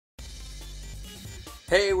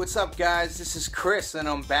Hey, what's up guys? This is Chris and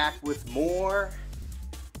I'm back with more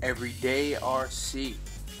Everyday RC.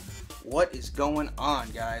 What is going on,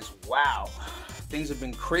 guys? Wow, things have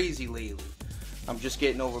been crazy lately. I'm just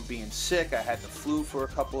getting over being sick. I had the flu for a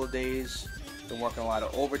couple of days. Been working a lot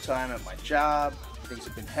of overtime at my job. Things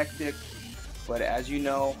have been hectic. But as you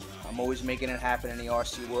know, I'm always making it happen in the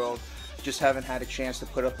RC world. Just haven't had a chance to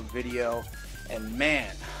put up a video. And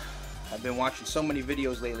man, I've been watching so many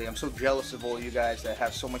videos lately. I'm so jealous of all you guys that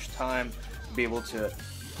have so much time to be able to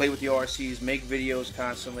play with the RCs, make videos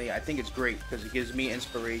constantly. I think it's great because it gives me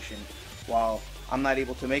inspiration. While I'm not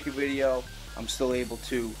able to make a video, I'm still able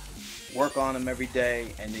to work on them every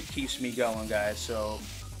day, and it keeps me going, guys. So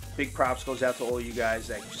big props goes out to all you guys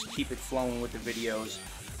that just keep it flowing with the videos.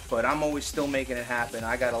 But I'm always still making it happen.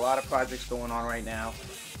 I got a lot of projects going on right now.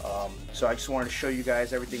 So I just wanted to show you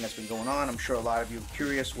guys everything that's been going on. I'm sure a lot of you are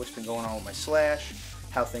curious what's been going on with my Slash,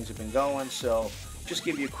 how things have been going. So just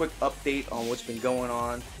give you a quick update on what's been going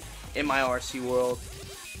on in my RC world.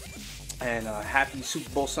 And happy Super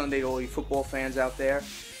Bowl Sunday to all you football fans out there.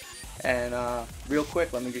 And real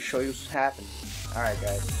quick, let me just show you what's happening. Alright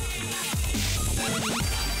guys.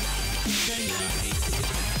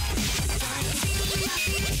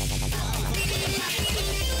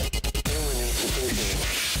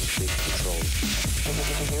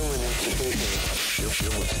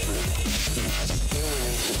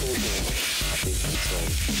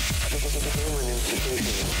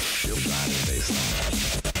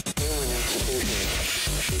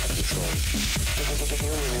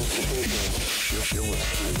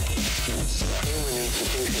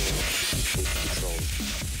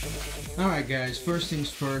 Alright guys, first things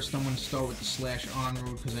first, I'm going to start with the Slash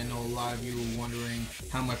on-road because I know a lot of you are wondering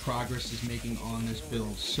how my progress is making on this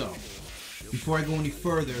build. So, before I go any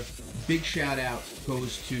further, big shout out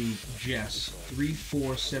goes to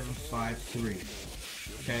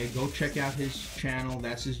Jess34753. Okay, go check out his channel.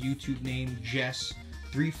 That's his YouTube name,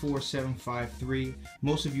 Jess34753.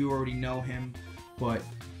 Most of you already know him, but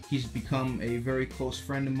he's become a very close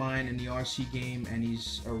friend of mine in the RC game, and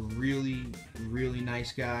he's a really, really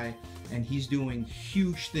nice guy, and he's doing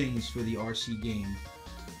huge things for the RC game.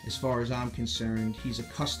 As far as I'm concerned, he's a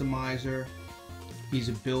customizer, he's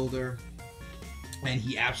a builder, and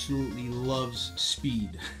he absolutely loves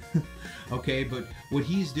speed. Okay, but what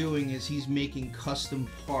he's doing is he's making custom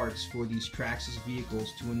parts for these Traxxas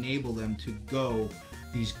vehicles to enable them to go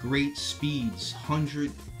these great speeds,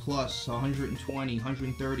 100 plus, 120,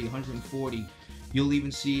 130, 140. You'll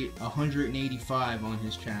even see 185 on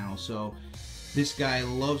his channel. So this guy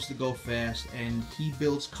loves to go fast, and he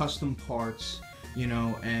builds custom parts, you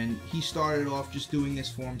know, and he started off just doing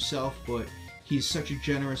this for himself, but he's such a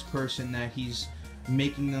generous person that he's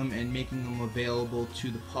making them and making them available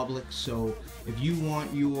to the public. So if you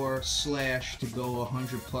want your Slash to go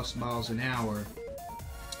 100 plus miles an hour,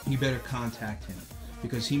 you better contact him,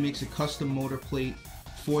 because he makes a custom motor plate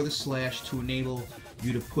for the Slash to enable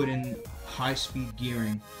you to put in high-speed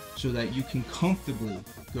gearing so that you can comfortably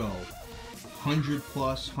go 100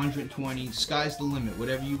 plus, 120, sky's the limit,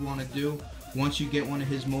 whatever you want to do. Once you get one of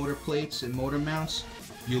his motor plates and motor mounts,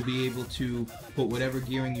 you'll be able to put whatever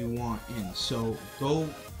gearing you want in. So go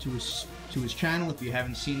to his channel if you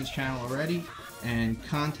haven't seen his channel already, and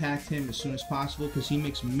contact him as soon as possible, because he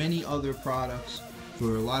makes many other products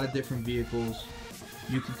for a lot of different vehicles.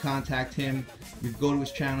 You can contact him, you go to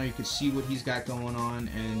his channel, you can see what he's got going on,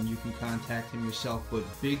 and you can contact him yourself. But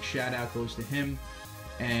big shout out goes to him,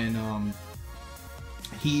 and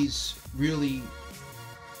he's really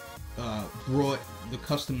brought the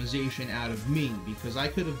customization out of me, because I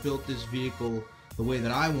could have built this vehicle the way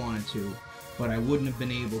that I wanted to, but I wouldn't have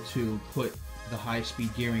been able to put the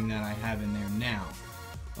high-speed gearing that I have in there now.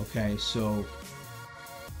 Okay, so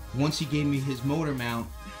once he gave me his motor mount,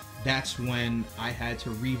 that's when I had to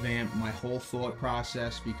revamp my whole thought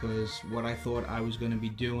process, because what I thought I was going to be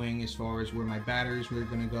doing as far as where my batteries were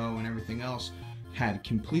going to go and everything else had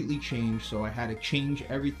completely changed. So I had to change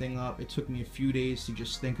everything up. It took me a few days to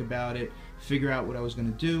just think about it, figure out what I was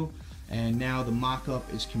going to do, and now the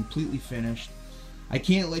mock-up is completely finished. I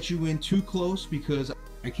can't let you in too close because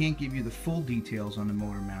I can't give you the full details on the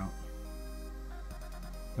motor mount,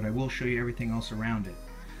 but I will show you everything else around it.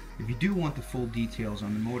 If you do want the full details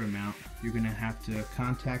on the motor mount, you're going to have to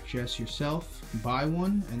contact Jess yourself, buy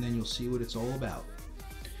one, and then you'll see what it's all about.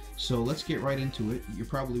 So let's get right into it. You're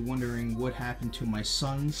probably wondering what happened to my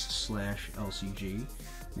son's Slash LCG.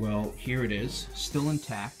 Well, here it is, still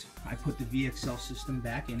intact. I put the VXL system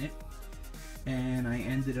back in it, and I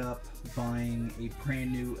ended up buying a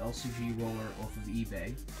brand new LCG roller off of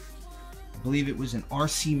eBay. I believe it was an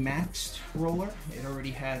RC Max roller. It already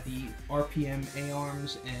had the RPM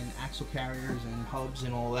A-arms and axle carriers and hubs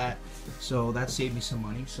and all that, so that saved me some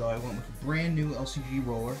money. So I went with a brand new LCG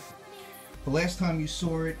roller. The last time you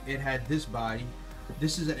saw it, it had this body.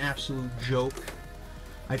 This is an absolute joke.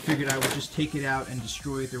 I figured I would just take it out and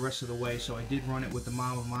destroy it the rest of the way, so I did run it with the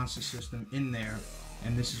Mama Monster system in there,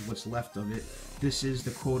 and this is what's left of it. This is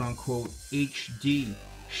the quote-unquote HD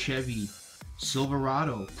Chevy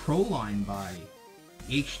Silverado Proline body.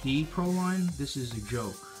 HD Proline? This is a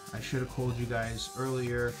joke. I should have called you guys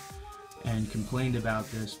earlier and complained about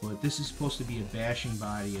this, but this is supposed to be a bashing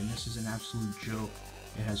body, and this is an absolute joke.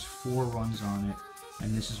 It has 4 runs on it,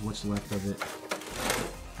 and this is what's left of it.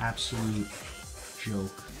 Absolute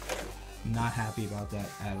joke. Not happy about that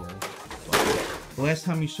at all. But the last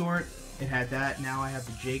time you saw it, it had that. Now I have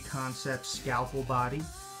the J Concept Scalpel body.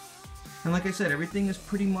 And like I said, everything is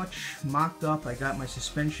pretty much mocked up. I got my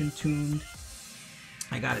suspension tuned.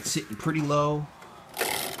 I got it sitting pretty low.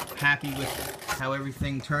 Happy with how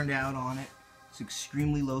everything turned out on it. It's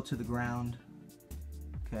extremely low to the ground.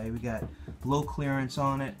 Okay, we got low clearance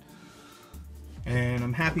on it. And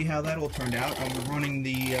I'm happy how that all turned out. I'm running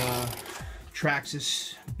the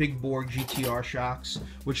Traxxas Big Bore GTR shocks,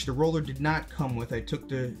 which the roller did not come with. I took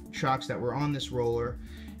the shocks that were on this roller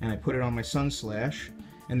and I put it on my Sun Slash.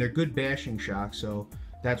 And they're good bashing shocks, so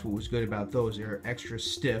that's what was good about those. They're extra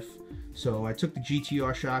stiff. So I took the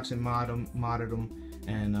GTR shocks and modded them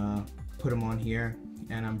and put them on here.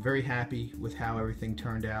 And I'm very happy with how everything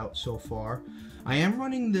turned out so far. I am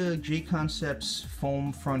running the J Concepts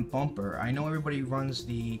foam front bumper. I know everybody runs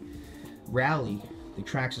the Rally, the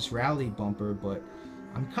Traxxas Rally bumper, but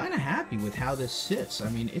I'm kind of happy with how this sits. I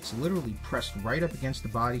mean, it's literally pressed right up against the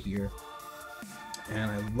body here. And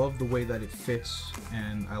I love the way that it fits,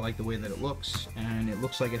 and I like the way that it looks, and it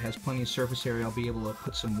looks like it has plenty of surface area. I'll be able to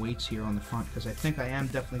put some weights here on the front, because I think I am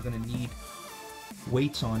definitely going to need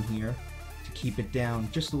weights on here to keep it down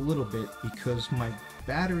just a little bit, because my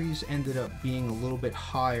batteries ended up being a little bit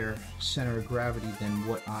higher center of gravity than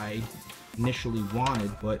what I initially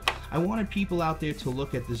wanted. But I wanted people out there to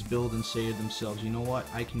look at this build and say to themselves, you know what,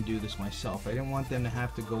 I can do this myself. I didn't want them to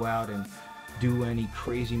have to go out and do any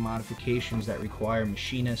crazy modifications that require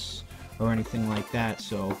machinists or anything like that.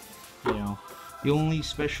 So, you know, the only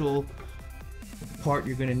special part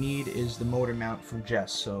you're going to need is the motor mount from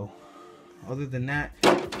Jess. So other than that,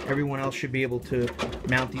 everyone else should be able to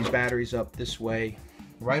mount these batteries up this way,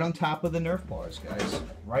 right on top of the Nerf bars, guys.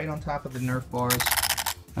 Right on top of the Nerf bars.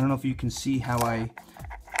 I don't know if you can see how I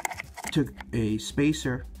took a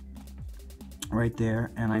spacer right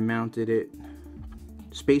there and I mounted it,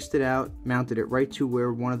 spaced it out, mounted it right to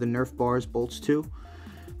where one of the Nerf bars bolts to,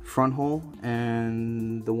 front hole,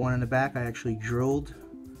 and the one in the back I actually drilled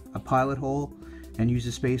a pilot hole and used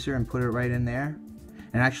a spacer and put it right in there,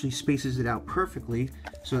 and actually spaces it out perfectly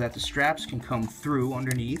so that the straps can come through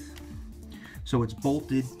underneath. So it's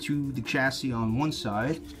bolted to the chassis on one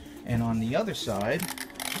side, and on the other side,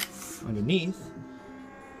 underneath,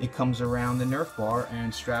 it comes around the Nerf bar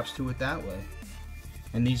and straps to it that way.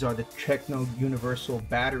 And these are the Techno Universal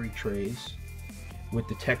battery trays with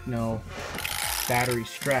the Techno battery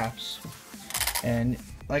straps. And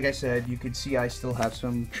like I said, you can see I still have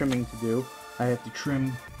some trimming to do. I have to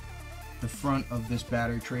trim the front of this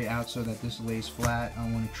battery tray out so that this lays flat. I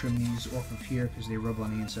want to trim these off of here because they rub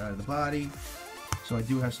on the inside of the body. So I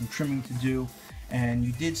do have some trimming to do. And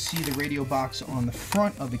you did see the radio box on the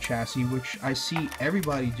front of the chassis, which I see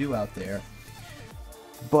everybody do out there.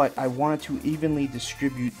 But I wanted to evenly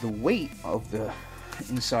distribute the weight of the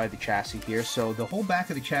inside the chassis here, so the whole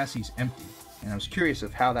back of the chassis is empty. And I was curious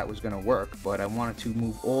of how that was going to work, but I wanted to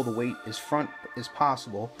move all the weight as front as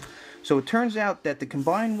possible. So it turns out that the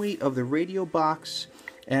combined weight of the radio box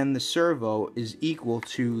and the servo is equal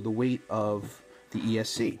to the weight of the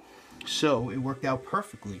ESC. So it worked out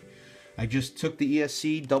perfectly. I just took the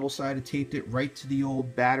ESC, double-sided taped it right to the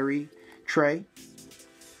old battery tray,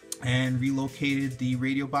 and relocated the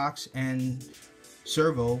radio box and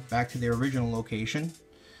servo back to their original location.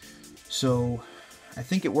 So I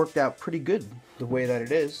think it worked out pretty good the way that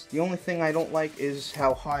it is. The only thing I don't like is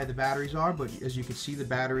how high the batteries are, but as you can see, the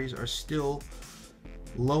batteries are still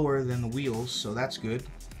lower than the wheels, so that's good.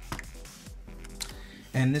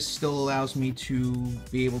 And this still allows me to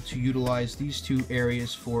be able to utilize these two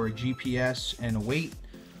areas for a GPS and a weight,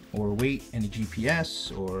 or weight and a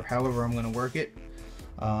GPS, or however I'm going to work it.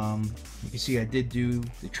 You can see I did do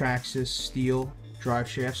the Traxxas steel drive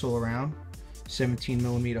shafts all around,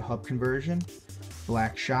 17mm hub conversion,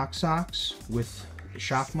 black shock socks with the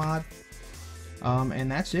shock mod,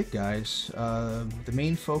 And that's it, guys. The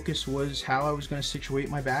main focus was how I was going to situate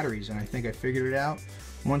my batteries, and I think I figured it out.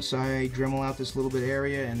 Once I Dremel out this little bit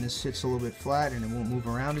area and this sits a little bit flat and it won't move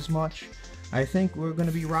around as much, I think we're going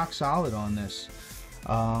to be rock solid on this.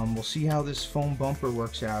 We'll see how this foam bumper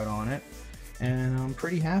works out on it, and I'm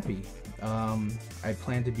pretty happy. I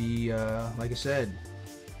plan to be, like I said,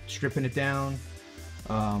 stripping it down,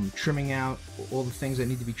 trimming out all the things that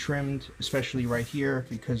need to be trimmed, especially right here,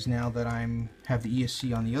 because now that have the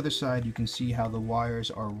ESC on the other side, you can see how the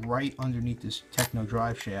wires are right underneath this Techno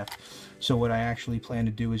drive shaft. So what I actually plan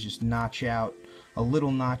to do is just notch out a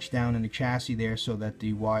little notch down in the chassis there so that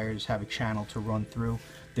the wires have a channel to run through.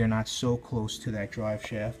 They're not so close to that drive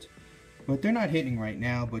shaft, but they're not hitting right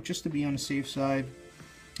now. But just to be on the safe side,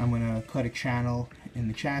 I'm going to cut a channel in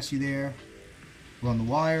the chassis there, run the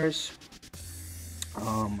wires.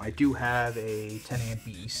 I do have a 10 amp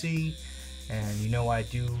BEC, and you know I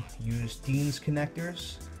do use Dean's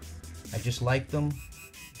connectors. I just like them.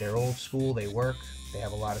 They're old school, they work, they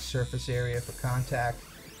have a lot of surface area for contact,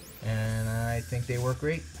 and I think they work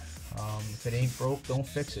great. If it ain't broke, don't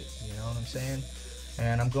fix it, you know what I'm saying?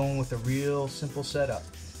 And I'm going with a real simple setup.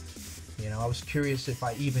 You know, I was curious if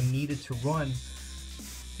I even needed to run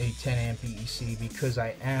a 10 amp BEC because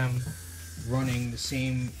I am running the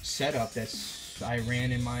same setup I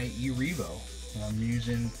ran in my eRevo. I'm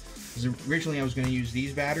using, originally I was going to use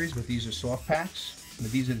these batteries, but these are soft packs.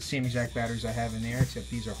 But these are the same exact batteries I have in there, except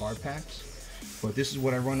these are hard packs. But this is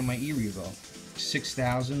what I run in my eRevo.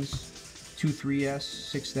 6000s, 23S,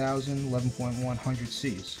 6000, 11.1,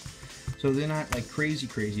 100Cs. So they're not like crazy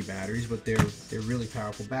batteries, but they're really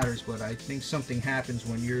powerful batteries. But I think something happens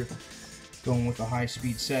when you're going with a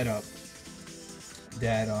high-speed setup,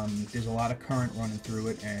 that there's a lot of current running through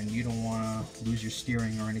it, and you don't want to lose your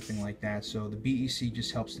steering or anything like that. So the BEC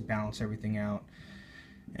just helps to balance everything out.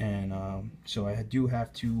 And so I do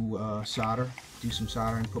have to do some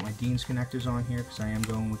soldering, put my Dean's connectors on here because I am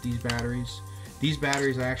going with these batteries. These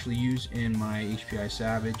batteries I actually use in my HPI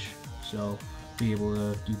Savage, so be able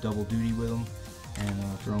to do double duty with them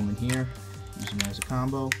and throw them in here, use them as a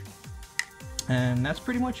combo. And that's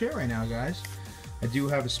pretty much it right now, guys. I do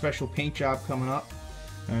have a special paint job coming up,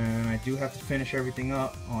 and I do have to finish everything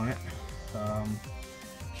up on it.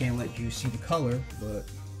 Can't let you see the color, but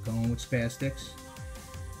going with Spastics,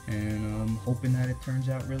 and I'm hoping that it turns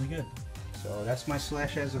out really good. So that's my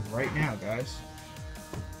slash as of right now, guys.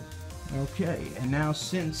 Okay, and now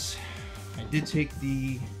since I did take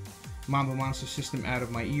the Mamba Monster system out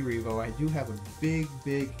of my eRevo, I do have a big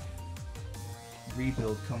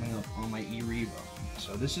rebuild coming up on my eRevo.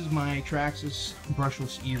 So this is my Traxxas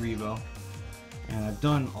brushless eRevo, and I've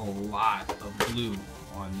done a lot of glue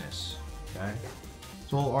on this. Okay,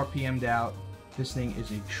 it's all RPM'd out. This thing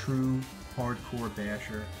is a true hardcore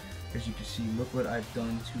basher. As you can see, look what I've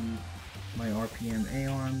done to my RPM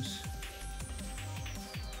A-arms.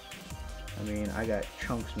 I mean, I got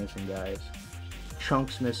chunks missing, guys.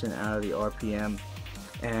 Chunks missing out of the RPM.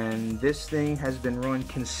 And this thing has been run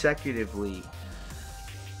consecutively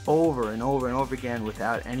over and over and over again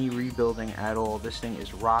without any rebuilding at all. This thing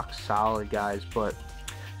is rock solid, guys, but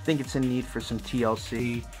I think it's in need for some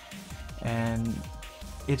TLC, and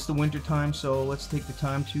it's the winter time, so let's take the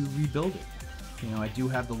time to rebuild it. You know, I do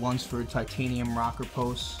have the Lunsford titanium rocker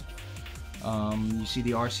posts. You see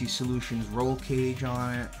the RC Solutions roll cage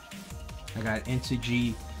on it. I got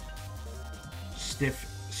Integy stiff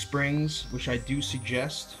springs, which I do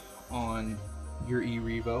suggest on your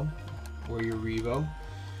eRevo or your Revo.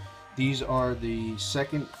 These are the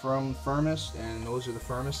second from firmest, and those are the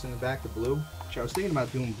firmest in the back, the blue. Which I was thinking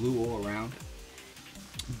about doing blue all around,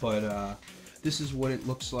 but this is what it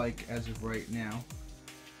looks like as of right now.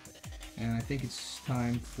 And I think it's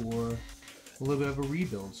time for a little bit of a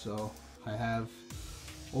rebuild. So I have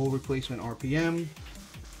old replacement RPM.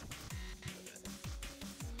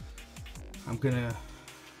 I'm gonna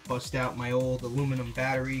bust out my old aluminum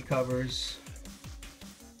battery covers.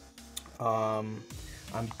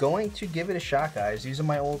 I'm going to give it a shot, guys. These are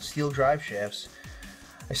my old steel drive shafts.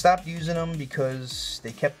 I stopped using them because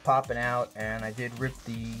they kept popping out, and I did rip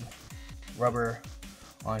the rubber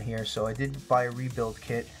on here, so I did buy a rebuild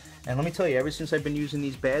kit. And let me tell you, ever since I've been using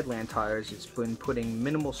these Badland tires, it's been putting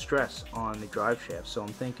minimal stress on the drive shaft. So I'm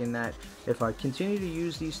thinking that if I continue to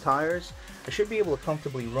use these tires, I should be able to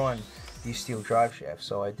comfortably run these steel drive shafts.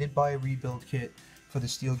 So I did buy a rebuild kit for the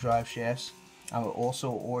steel drive shafts. I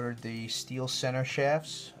also ordered the steel center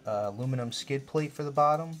shafts, aluminum skid plate for the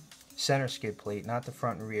bottom, center skid plate, not the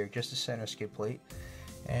front and rear, just the center skid plate.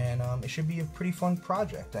 And it should be a pretty fun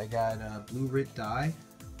project. I got a blue Rit dye,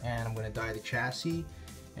 and I'm going to dye the chassis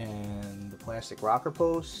and the plastic rocker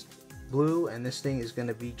post blue, and this thing is going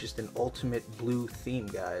to be just an ultimate blue theme,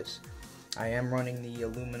 guys. I am running the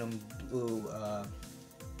aluminum blue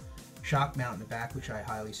shock mount in the back, which I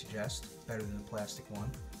highly suggest, better than the plastic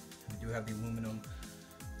one. We do have the aluminum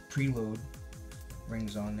preload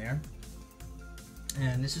rings on there,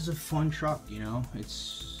 and this is a fun truck, you know.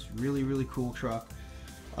 It's really cool truck.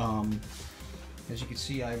 As you can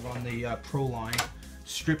see, I run the Proline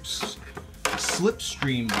slipstream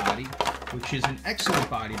body, which is an excellent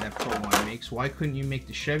body that Proline makes. Why couldn't you make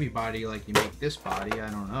the Chevy body like you make this body? I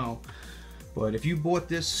don't know. But if you bought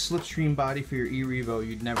this slipstream body for your e-Revo,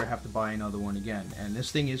 you'd never have to buy another one again. And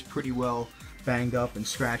this thing is pretty well banged up and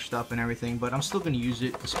scratched up and everything, but I'm still going to use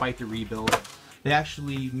it despite the rebuild. They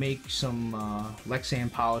actually make some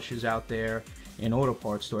Lexan polishes out there in auto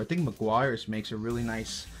parts store. I think Meguiar's makes a really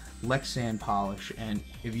nice Lexan polish, and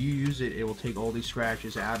if you use it, it will take all these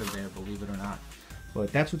scratches out of there, believe it or not.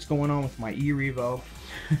 But that's what's going on with my e-Revo.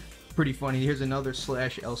 Pretty funny. Here's another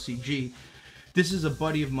slash LCG. This is a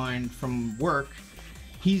buddy of mine from work.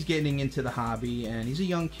 He's getting into the hobby, and he's a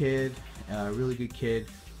young kid, a really good kid,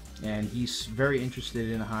 and he's very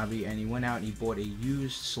interested in the hobby, and he went out and he bought a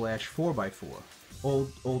used slash 4x4,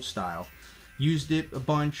 old style. Used it a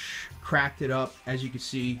bunch, cracked it up. As you can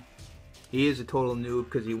see, he is a total noob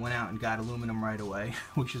because he went out and got aluminum right away,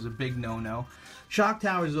 which is a big no-no. Shock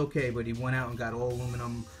tower is okay, but he went out and got all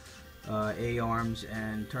aluminum A-arms,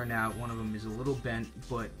 and turned out one of them is a little bent,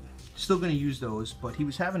 but still going to use those. But he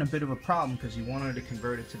was having a bit of a problem because he wanted to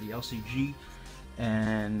convert it to the LCG,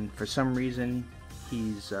 and for some reason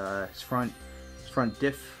his front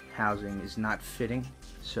diff housing is not fitting,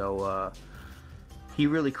 so he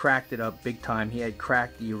really cracked it up big time. He had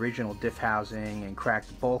cracked the original diff housing and cracked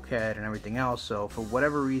the bulkhead and everything else, so for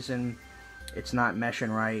whatever reason it's not meshing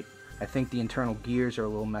right. I think the internal gears are a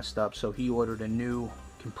little messed up, so he ordered a new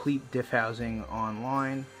complete diff housing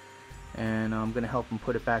online, and I'm going to help him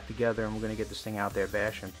put it back together, and we're going to get this thing out there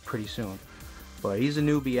bashing pretty soon. But he's a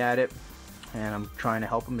newbie at it, and I'm trying to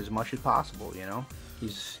help him as much as possible, you know.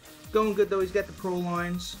 He's going good though. He's got the Pro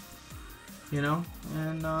lines, you know,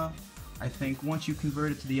 and I think once you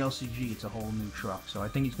convert it to the LCG, it's a whole new truck, so I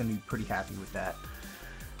think he's going to be pretty happy with that.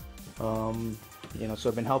 You know, so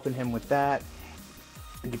I've been helping him with that.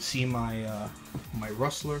 You can see my my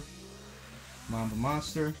Rustler Mamba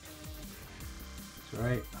Monster. That's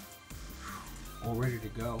right, all ready to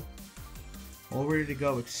go. All ready to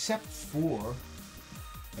go, except for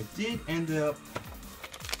I did end up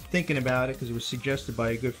thinking about it because it was suggested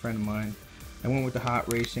by a good friend of mine. I went with the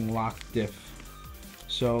Hot Racing locked diff,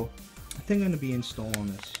 so I think I'm going to be installing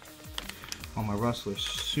this on my Rustler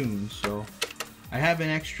soon. So I have an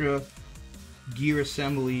extra gear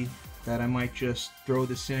assembly that I might just throw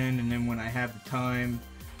this in, and then when I have the time,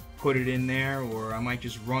 put it in there, or I might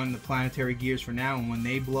just run the planetary gears for now, and when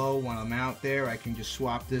they blow, when I'm out there, I can just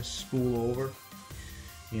swap this spool over.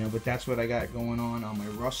 You know, but that's what I got going on my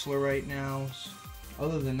Rustler right now.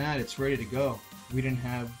 Other than that, it's ready to go. If we didn't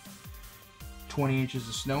have 20 inches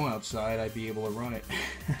of snow outside, I'd be able to run it.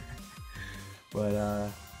 But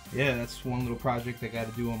yeah, that's one little project I got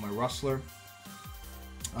to do on my Rustler.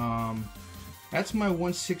 That's my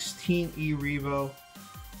 1/16 e-Revo.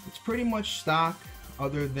 It's pretty much stock,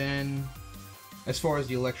 other than as far as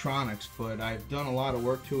the electronics, but I've done a lot of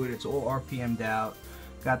work to it. It's all RPM'd out.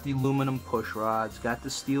 Got the aluminum push rods, got the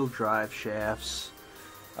steel drive shafts.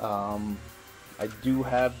 I do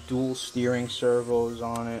have dual steering servos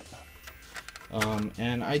on it.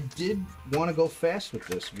 And I did want to go fast with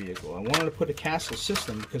this vehicle. I wanted to put a Castle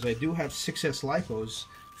system because I do have 6S LiPos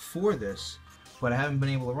for this, but I haven't been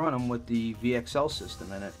able to run them with the VXL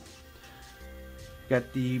system in it.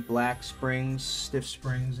 Got the black springs, stiff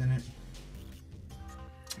springs in it.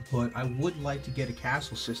 But I would like to get a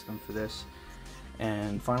Castle system for this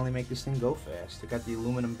and finally make this thing go fast. I got the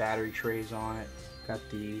aluminum battery trays on it. Got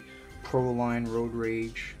the Proline Road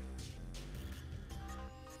Rage.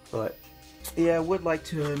 But yeah, I would like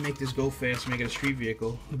to make this go fast, make it a street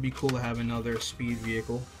vehicle. It'd be cool to have another speed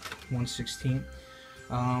vehicle, 1/16.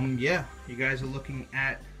 Yeah, you guys are looking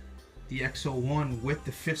at the X01 with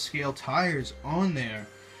the 5th scale tires on there.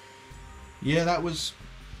 Yeah, that was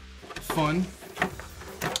fun.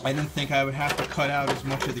 I didn't think I would have to cut out as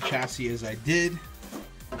much of the chassis as I did,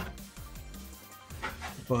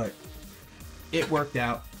 but it worked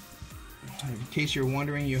out. In case you're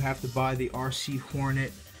wondering, you have to buy the RC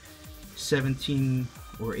Hornet 17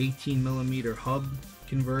 or 18 millimeter hub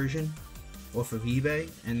conversion off of eBay,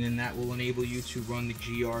 and then that will enable you to run the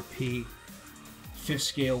GRP 5th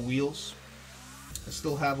scale wheels. I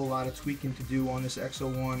still have a lot of tweaking to do on this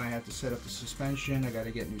X01. I have to set up the suspension, I got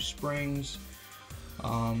to get new springs,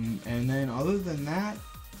 and then other than that,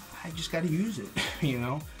 I just got to use it, you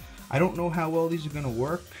know. I don't know how well these are going to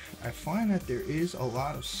work. I find that there is a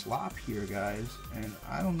lot of slop here, guys, and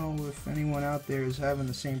I don't know if anyone out there is having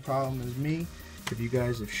the same problem as me, if you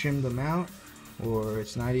guys have shimmed them out, or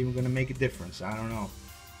it's not even going to make a difference. I don't know,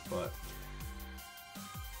 but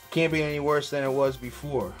can't be any worse than it was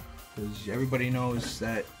before, because everybody knows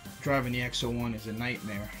that driving the XO1 is a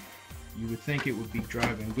nightmare. You would think it would be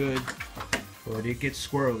driving good, but it gets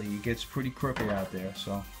squirrely, it gets pretty crooked out there,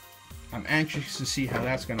 so I'm anxious to see how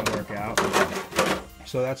that's going to work out.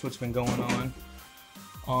 So that's what's been going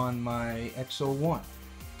on my XO1.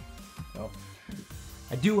 So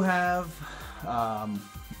I do have,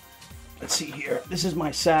 let's see here, this is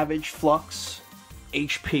my Savage Flux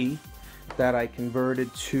HP that I converted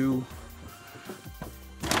it to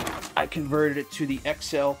the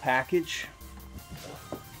XL package.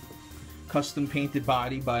 Custom painted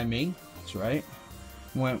body by me, that's right.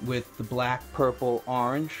 Went with the black, purple,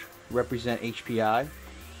 orange, represent HPI.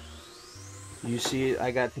 You see it,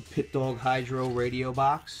 I got the Pit Dog Hydro radio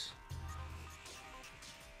box.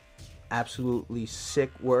 Absolutely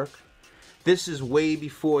sick work. This is way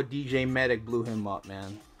before DJ Medic blew him up,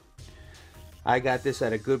 man. I got this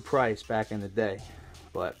at a good price back in the day.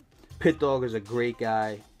 But Pit Dog is a great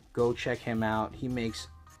guy. Go check him out. He makes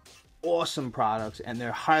awesome products and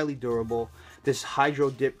they're highly durable. This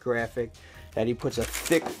Hydro Dip graphic that he puts a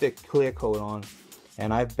thick clear coat on,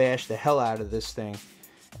 and I've bashed the hell out of this thing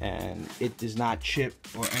and it does not chip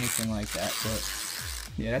or anything like that.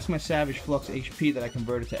 But yeah, that's my Savage Flux HP that I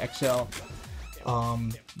converted to XL.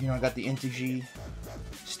 You know, I got the Integy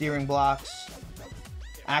steering blocks,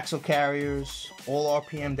 axle carriers, all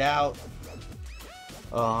RPM'd out.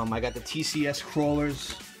 I got the TCS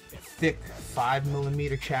crawlers, thick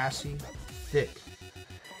 5mm chassis, thick.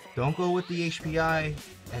 Don't go with the HPI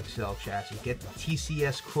XL chassis, get the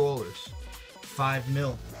TCS crawlers,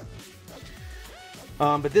 5mm.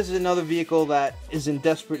 But this is another vehicle that is in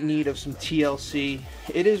desperate need of some TLC.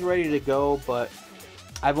 It is ready to go, but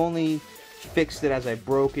I've only fixed it as I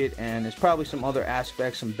broke it, and there's probably some other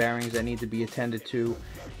aspects, some bearings that need to be attended to,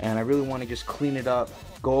 and I really want to just clean it up,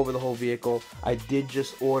 go over the whole vehicle. I did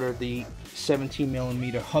just order the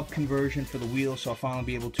 17mm hub conversion for the wheels, so I'll finally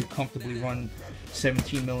be able to comfortably run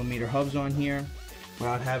 17mm hubs on here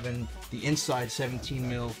without having the inside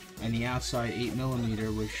 17mm and the outside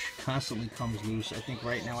 8mm, which constantly comes loose. I think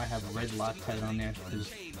right now I have a red Loctite on there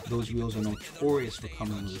because those wheels are notorious for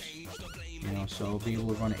coming loose. You know, so I'll be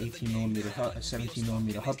able to run an 18mm hub, a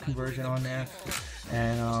 17mm hub conversion on there,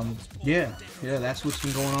 and yeah, that's what's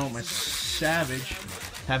been going on with my Savage.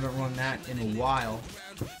 Haven't run that in a while.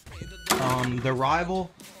 The Rival,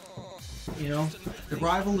 you know, the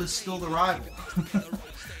Rival is still the Rival.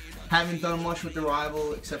 Haven't done much with the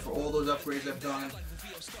Rival except for all those upgrades I've done.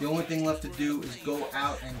 The only thing left to do is go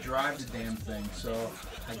out and drive the damn thing. So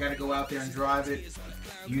I gotta go out there and drive it.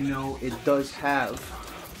 You know, it does have,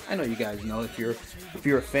 I know you guys know if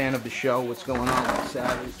you're a fan of the show what's going on with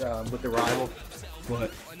Savage, with the Rival,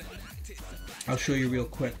 but I'll show you real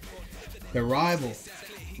quick. The Rival,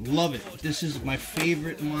 love it. This is my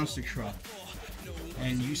favorite monster truck,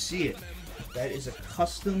 and you see it. That is a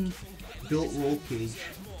custom built roll cage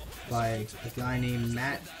by a guy named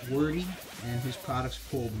Matt Wordy, and his product's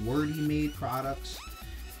called Wordy Made Products.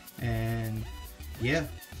 And yeah,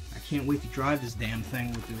 I can't wait to drive this damn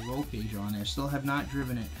thing with the roll cage on there. Still have not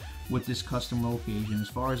driven it with this custom roll cage, and as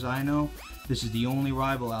far as I know, this is the only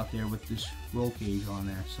Rival out there with this roll cage on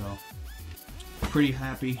there. So pretty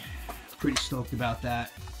happy, pretty stoked about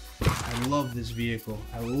that. I love this vehicle.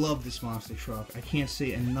 I love this monster truck. I can't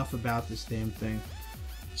say enough about this damn thing.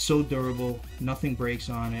 So durable, nothing breaks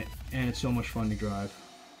on it, and it's so much fun to drive.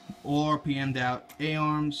 All RPM'd out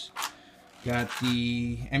A-arms. Got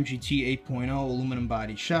the MGT 8.0 aluminum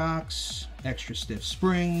body shocks, extra stiff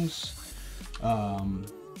springs, the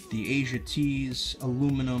Asia Tees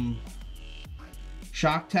aluminum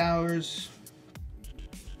shock towers.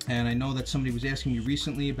 And I know that somebody was asking me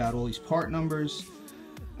recently about all these part numbers.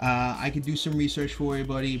 I could do some research for you,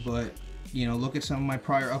 buddy, but you know, look at some of my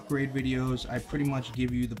prior upgrade videos. I pretty much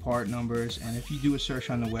give you the part numbers, and if you do a search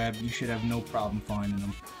on the web, you should have no problem finding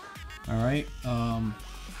them. All right,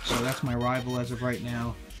 so that's my Rival as of right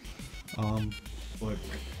now. But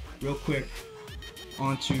real quick,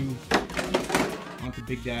 onto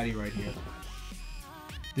Big Daddy right here.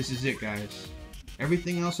 This is it, guys.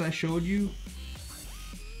 Everything else I showed you,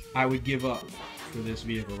 I would give up for this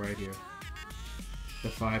vehicle right here. The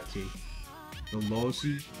 5T. The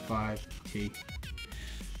Losi 5T.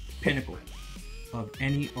 Pinnacle of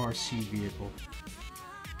any RC vehicle.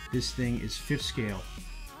 This thing is 5th scale.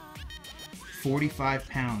 45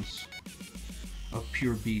 pounds. of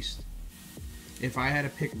pure beast. If I had to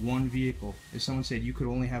pick one vehicle, if someone said you could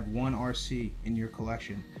only have one RC in your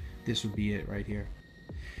collection, this would be it right here.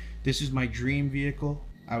 This is my dream vehicle.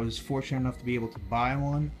 I was fortunate enough to be able to buy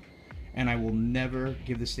one, and I will never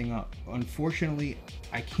give this thing up. Unfortunately,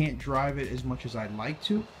 I can't drive it as much as I'd like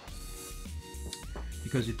to,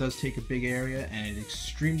 because it does take a big area and it's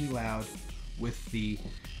extremely loud with the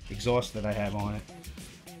exhaust that I have on it.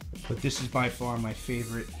 But this is by far my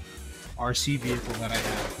favorite RC vehicle that I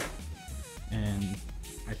have, and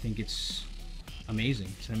I think it's amazing.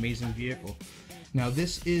 It's an amazing vehicle. Now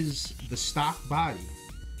this is the stock body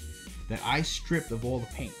that I stripped of all the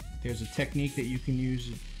paint. There's a technique that you can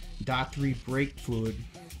use, .3 brake fluid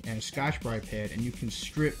and a Scotch-Brite pad, and you can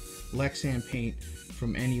strip Lexan paint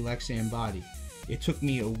from any Lexan body. It took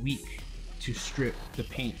me a week to strip the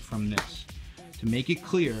paint from this, to make it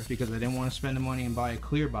clear, because I didn't want to spend the money and buy a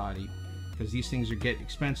clear body, because these things get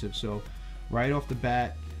expensive. So right off the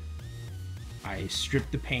bat, I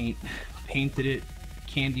stripped the paint, painted it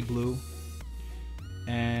candy blue,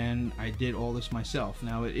 and I did all this myself.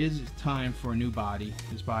 Now it is time for a new body.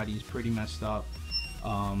 This body is pretty messed up.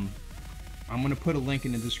 I'm gonna put a link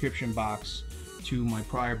in the description box to my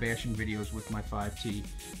prior bashing videos with my 5T,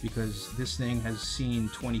 because this thing has seen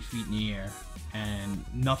 20 feet in the air and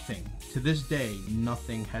nothing, to this day,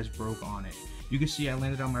 nothing has broke on it. You can see I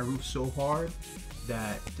landed on my roof so hard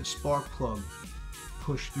that the spark plug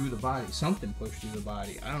pushed through the body. Something pushed through the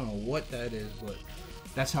body. I don't know what that is, but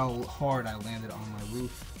that's how hard I landed on my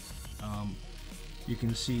roof. You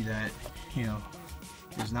can see that, you know,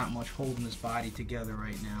 there's not much holding this body together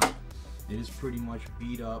right now. It is pretty much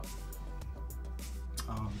beat up.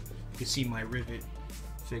 You can see my rivet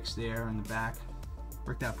fixed there in the back.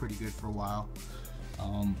 Worked out pretty good for a while.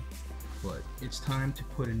 But it's time to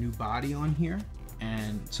put a new body on here,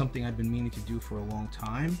 and something I've been meaning to do for a long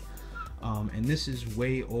time. And this is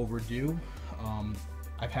way overdue.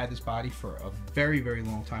 I've had this body for a very, very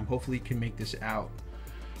long time. Hopefully you can make this out.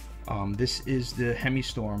 This is the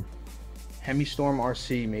Hemistorm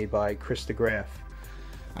RC made by Chris DeGraff.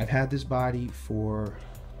 I've had this body for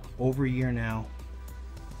over a year now,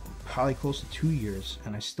 probably close to 2 years,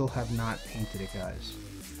 and I still have not painted it, guys.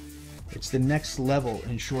 It's the next level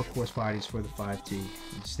in short course bodies for the 5T.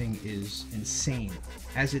 This thing is insane.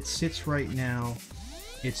 As it sits right now,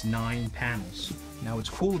 it's 9 panels. Now what's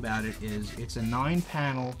cool about it is it's a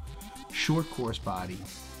 9-panel short course body,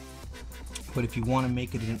 but if you want to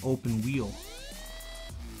make it an open wheel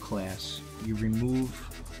class, you remove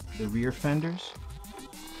the rear fenders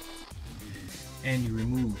and you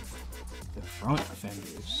remove the front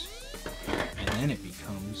fenders, and then it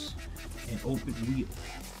becomes an open wheel.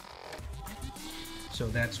 So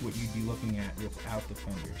that's what you'd be looking at without the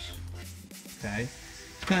fenders. Okay,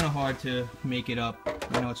 it's kind of hard to make it up.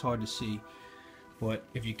 I know it's hard to see, but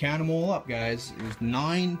if you count them all up, guys, there's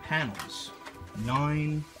 9 panels.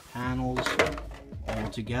 9 panels all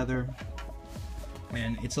together,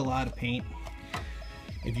 and it's a lot of paint.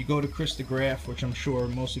 If you go to Chris DeGraff, which I'm sure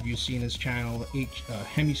most of you see in his channel,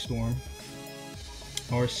 Hemistorm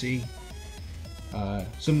RC,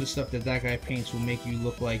 some of the stuff that guy paints will make you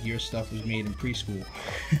look like your stuff was made in preschool.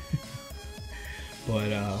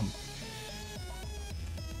 But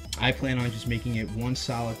I plan on just making it one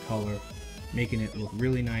solid color, making it look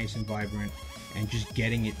really nice and vibrant, and just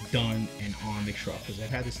getting it done and on the truck, because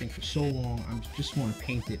I've had this thing for so long. I just want to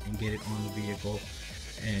paint it and get it on the vehicle,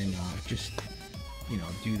 and just, you know,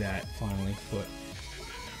 do that finally. But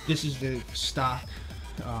this is the stock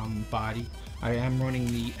body. I am running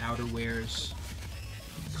the outerwears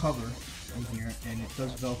cover in here, and it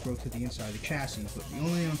does velcro to the inside of the chassis, but the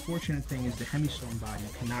only unfortunate thing is the Hemistorm body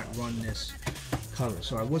cannot run this cover.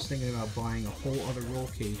 So I was thinking about buying a whole other roll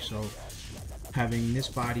cage, so having this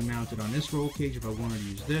body mounted on this roll cage if I wanted to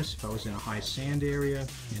use this, if I was in a high sand area,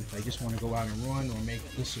 and if I just want to go out and run, or make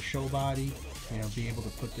this a show body, you know, be able to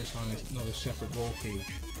put this on another separate roll cage.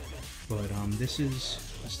 But this is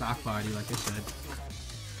a stock body, like I said,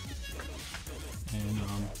 and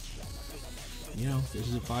you know, this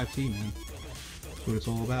is a 5T, man. That's what it's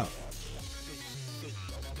all about.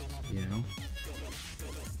 You know,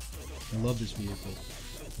 I love this vehicle.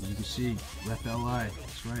 As you can see, Rep LI.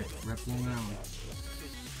 That's right, Rep Long Island.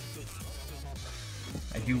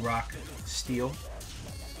 I do rock steel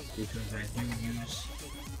because I do use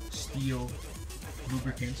steel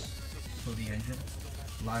lubricants for the engine.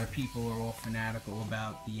 A lot of people are all fanatical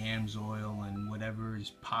about the AMSOIL and whatever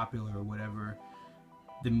is popular, or whatever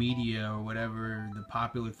the media or whatever the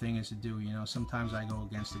popular thing is to do. You know, sometimes I go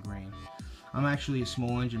against the grain. I'm actually a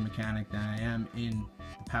small engine mechanic than I am in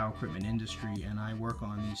the power equipment industry, and I work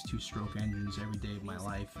on these two-stroke engines every day of my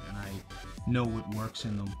life, and I know what works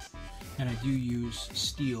in them. And I do use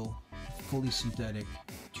steel, fully synthetic,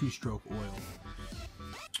 two-stroke oil.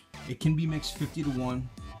 It can be mixed 50-to-1.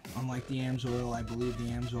 Unlike the AMSOIL, I believe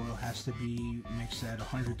the AMSOIL has to be mixed at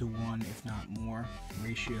 100-to-1, if not more,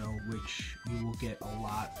 ratio, which you will get a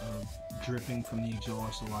lot of dripping from the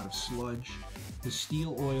exhaust, a lot of sludge. The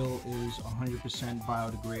steel oil is 100%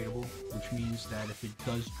 biodegradable, which means that if it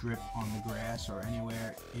does drip on the grass or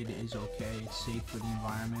anywhere, it is okay, it's safe for the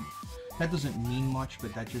environment. That doesn't mean much,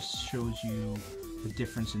 but that just shows you the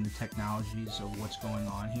difference in the technologies of what's going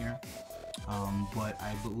on here. But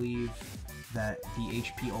I believe that the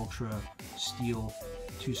HP Ultra Steel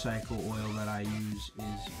 2-cycle oil that I use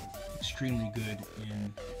is extremely good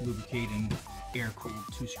in lubricating air-cooled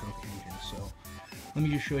 2-stroke engines. So let me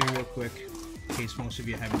just show you real quick, in case most of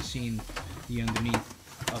you haven't seen the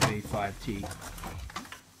underneath of a 5T.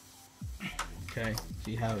 Okay,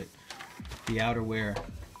 see how the outer wear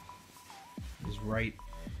is right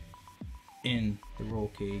in the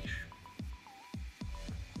roll cage.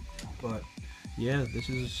 But yeah, this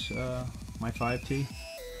is my 5T.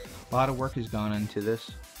 A lot of work has gone into this.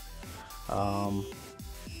 A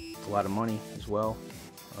lot of money as well.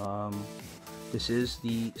 This is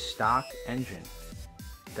the stock engine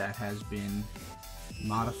that has been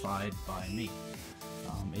modified by me.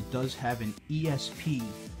 It does have an ESP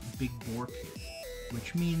big bore kit,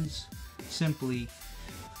 which means simply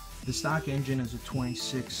the stock engine is a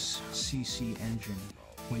 26cc engine.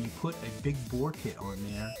 When you put a big bore kit on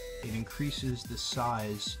there, it increases the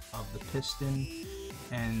size of the piston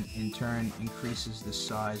and in turn increases the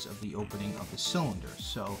size of the opening of the cylinder.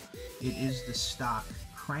 So it is the stock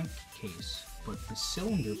crankcase, but the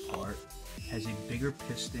cylinder part has a bigger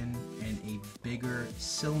piston and a bigger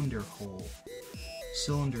cylinder hole,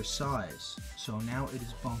 cylinder size. So now it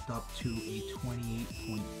is bumped up to a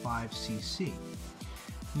 28.5cc.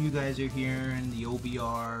 You guys are hearing the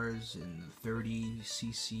OBRs and the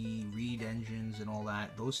 30cc Reed engines and all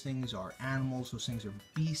that. Those things are animals, those things are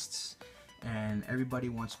beasts, and everybody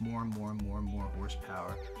wants more and more and more and more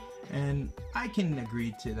horsepower. And I can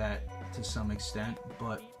agree to that to some extent,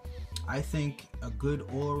 but I think a good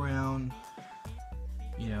all-around,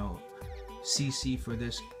 cc for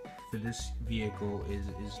this vehicle is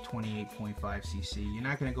 28.5cc. You're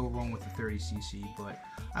not going to go wrong with the 30cc, but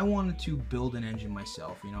I wanted to build an engine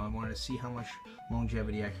myself. I wanted to see how much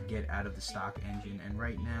longevity I could get out of the stock engine, and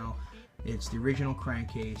right now it's the original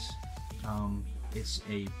crankcase.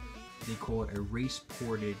 They call it a race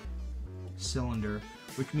ported cylinder,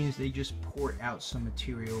 which means they just port out some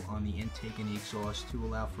material on the intake and the exhaust to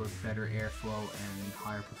allow for better airflow and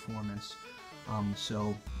higher performance.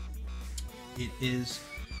 So it is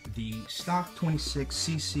the stock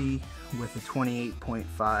 26cc with a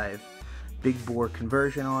 28.5 big bore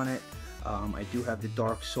conversion on it. I do have the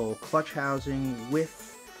Dark Soul clutch housing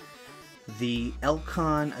with the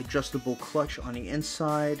Elcon adjustable clutch on the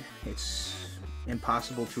inside. It's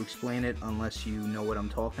impossible to explain it unless you know what I'm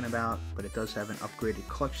talking about, but it does have an upgraded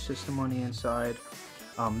clutch system on the inside.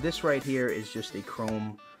 This right here is just a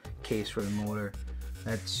chrome case for the motor.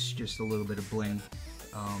 That's just a little bit of bling.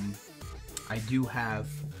 I do have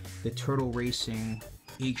the Turtle Racing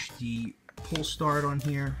HD pull start on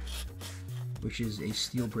here, which is a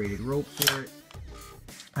steel braided rope for it.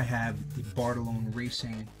 I have the Bartolone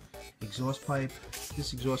Racing exhaust pipe.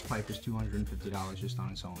 This exhaust pipe is $250 just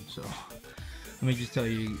on its own. So let me just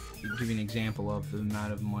give you an example of the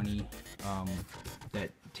amount of money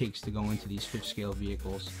that takes to go into these 5th scale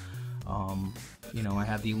vehicles. I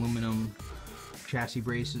have the aluminum chassis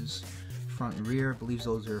braces, front and rear. I believe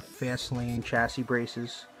those are fast lane chassis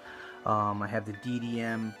braces. I have the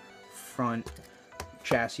DDM front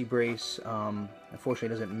chassis brace. Unfortunately,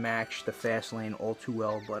 it doesn't match the fast lane all too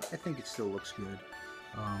well, but I think it still looks good.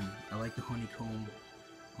 I like the honeycomb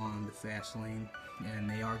on the fast lane, and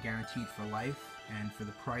they are guaranteed for life. And for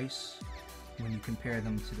the price, when you compare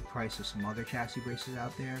them to the price of some other chassis braces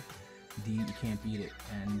out there, you can't beat it.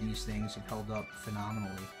 And these things have held up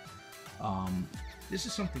phenomenally. This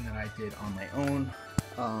is something that I did on my own.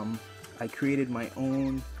 I created my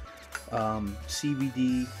own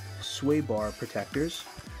CVD sway bar protectors,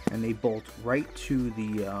 and they bolt right to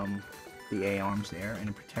the A-arms there, and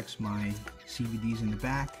it protects my CVDs in the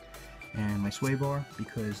back and my sway bar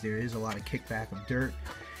because there is a lot of kickback of dirt.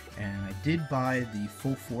 And I did buy the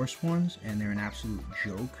full force ones, and they're an absolute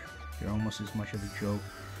joke. They're almost as much of a joke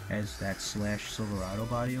as that Slash Silverado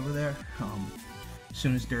body over there. As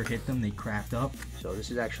soon as dirt hit them, they cracked up. So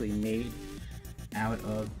this is actually made out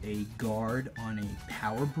of a guard on a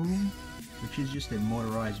power broom. which is just a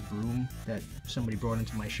motorized broom that somebody brought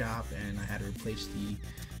into my shop, and I had to replace the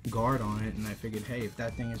guard on it, and I figured, hey, if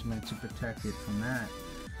that thing is meant to protect it from that,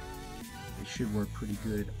 it should work pretty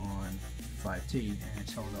good on 5T, and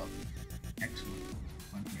it's held up excellent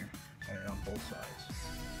on here. Got it on both sides.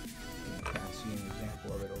 You can kind of see an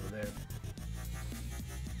example of it over there.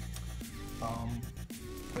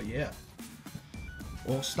 But yeah,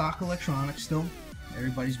 all stock electronics still.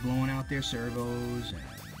 Everybody's blowing out their servos and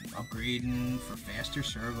upgrading for faster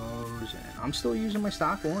servos, and I'm still using my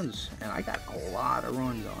stock ones, and I got a lot of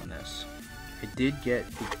runs on this. I did get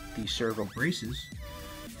the servo braces,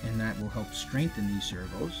 and that will help strengthen these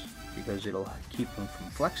servos because it'll keep them from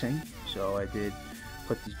flexing. So I did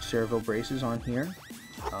put the servo braces on here,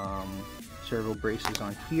 servo braces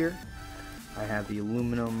on here. I have the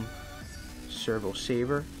aluminum servo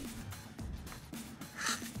saver,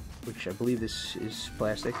 which I believe this is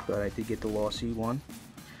plastic, but I did get the Losi one.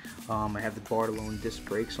 I have the Bartolone disc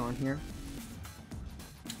brakes on here,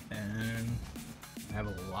 and I have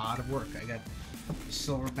a lot of work. I got the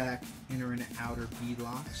silverback inner and outer bead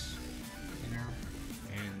locks, inner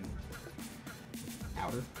and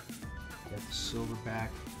outer. Got the silverback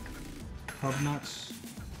hub nuts,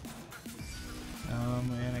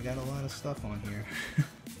 and I got a lot of stuff on here.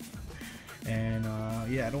 And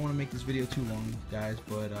yeah, I don't want to make this video too long, guys,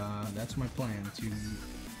 but that's my plan, to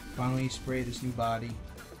finally spray this new body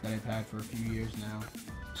that I've had for a few years now.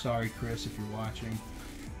 Sorry, Chris, if you're watching.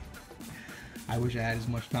 I wish I had as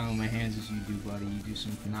much time on my hands as you do, buddy. You do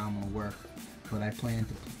some phenomenal work, but I plan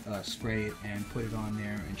to spray it and put it on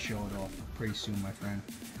there and show it off pretty soon, my friend.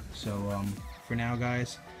 So for now,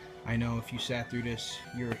 guys, I know if you sat through this,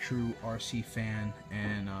 you're a true RC fan,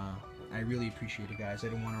 and I really appreciate it, guys. I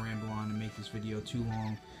didn't want to ramble on and make this video too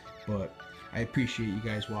long, but I appreciate you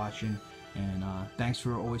guys watching, and thanks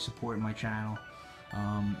for always supporting my channel.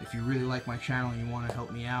 If you really like my channel and you want to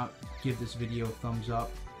help me out, give this video a thumbs up.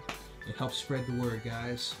 It helps spread the word,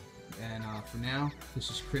 guys. And for now, this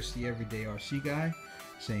is Chris, the Everyday RC Guy,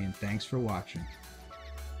 saying thanks for watching.